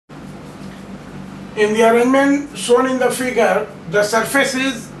In the arrangement shown in the figure, the surface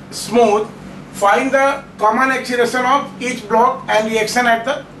is smooth. Find the common acceleration of each block and reaction at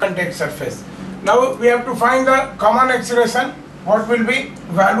the contact surface. Now we have to find the common acceleration. What will be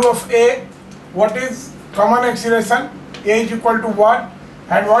value of A? What is common acceleration? A is equal to what?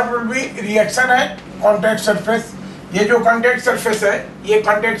 And what will be reaction at contact surface? ये जो contact surface है, ये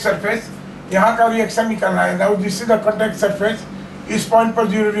contact surface, यहाँ का reaction निकलना है. Now this is the contact surface. इस point पर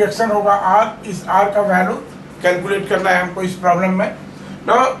जीरो रिएक्शन होगा R. इस R का वैल्यू कैलकुलेट करना है हमको इस प्रॉब्लम में.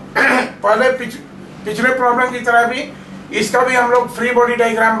 पहले पिछले प्रॉब्लम की तरह भी इसका भी हम लोग फ्री बॉडी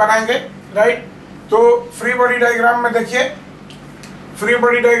डायग्राम बनाएंगे, राइट. तो फ्री बॉडी डायग्राम में देखिए, फ्री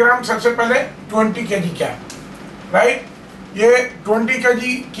बॉडी डायग्राम सबसे पहले 20 kg क्या, राइट. ये 20 kg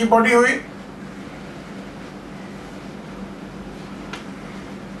की बॉडी हुई.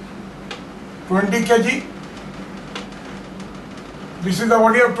 This is the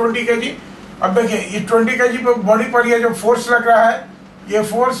body of 20 kg. अब देखिए इस 20 kg बॉडी पर ये जो फोर्स लग रहा है, ये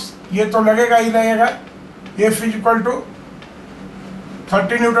फोर्स ये तो लगेगा ही लगेगा. ये फिजिकल टू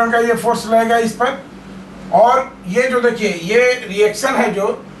 30 न्यूटन का ये फोर्स लगेगा इस पर. और ये जो देखिए ये रिएक्शन है जो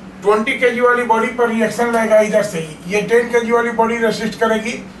 20 kg वाली बॉडी पर रिएक्शन लगेगा इधर से ही. ये 10 kg वाली बॉडी रेसिस्ट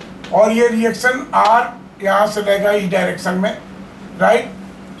करेगी और ये रिएक्शन R यहाँ से लगेगा इस डायरेक्शन में, राइट.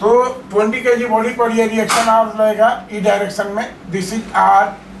 तो 20 kg बॉडी पर ये रिएक्शन R लगेगा इस डायरेक्शन में. This is R,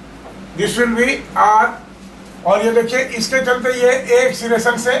 this will be R. और ये देखिए इसके चलते ये एक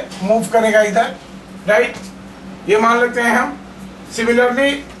एक्सीलरेशन से मूव करेगा इधर, राइट. ये मान लेते हैं हम.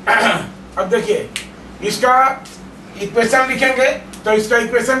 सिमिलरली अब देखिए इसका इक्वेशन लिखेंगे. तो इसका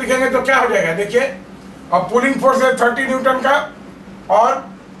इक्वेशन लिखेंगे तो क्या हो जाएगा, देखिए अब पुलिंग फोर्स है 30 न्यूटन का और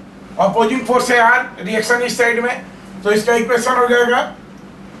अपोजिंग फोर्स है R, रिएक्शन इस साइड में. तो इसका इक्वेशन हो जाएगा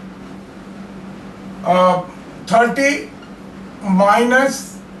 30 minus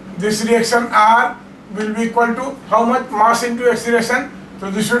this reaction R will be equal to how much mass into acceleration. So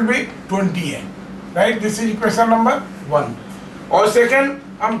this will be 20A, right. This is equation number 1. और सेकेंड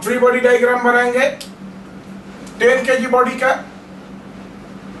हम फ्री बॉडी डायग्राम बनाएंगे 10 kg body का.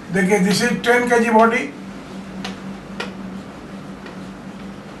 देखिए दिस इज 10 kg बॉडी.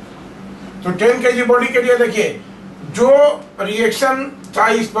 तो 10 kg body के लिए देखिए जो रिएक्शन था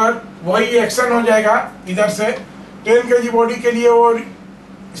इस पर वही रिएक्शन हो जाएगा इधर से. 10 kg बॉडी के लिए वो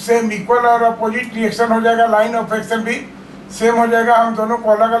सेम इक्वल और अपोजिट रिएक्शन हो जाएगा. लाइन ऑफ एक्शन भी सेम हो जाएगा. हम दोनों को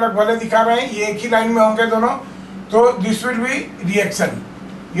अलग अलग भले दिखा रहे हैं, ये एक ही लाइन में होंगे दोनों. तो दिस विल बी रिएक्शन.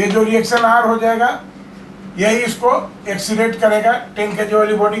 ये जो रिएक्शन R हो जाएगा यही इसको एक्सीलरेट करेगा 10 kg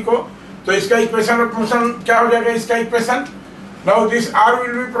वाली बॉडी को. तो इसका इक्वेशन ऑफ मोशन क्या हो जाएगा, इसका equation. Now this R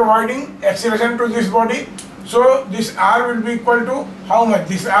will be providing acceleration to this body. So this R will be equal to how much?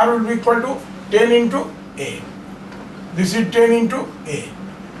 This R will be equal to 10 into A. This is 10 into A,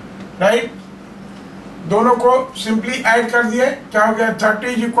 right? दोनों को simply add कर दिए. क्या हो गया, 30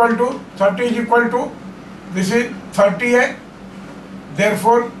 is equal to this is 30 है.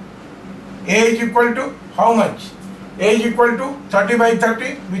 Therefore A is equal to how much? A is equal to 30 by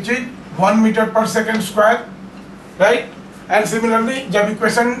 30 which is 1 meter per second square, right? And similarly जब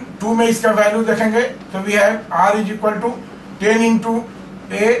equation 2 में इसका वैल्यू देखेंगे तो we have R is equal to 10 into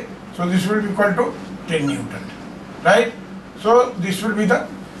A. So this will be equal to 10 Newton, right. So this will be the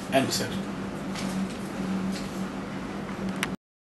answer.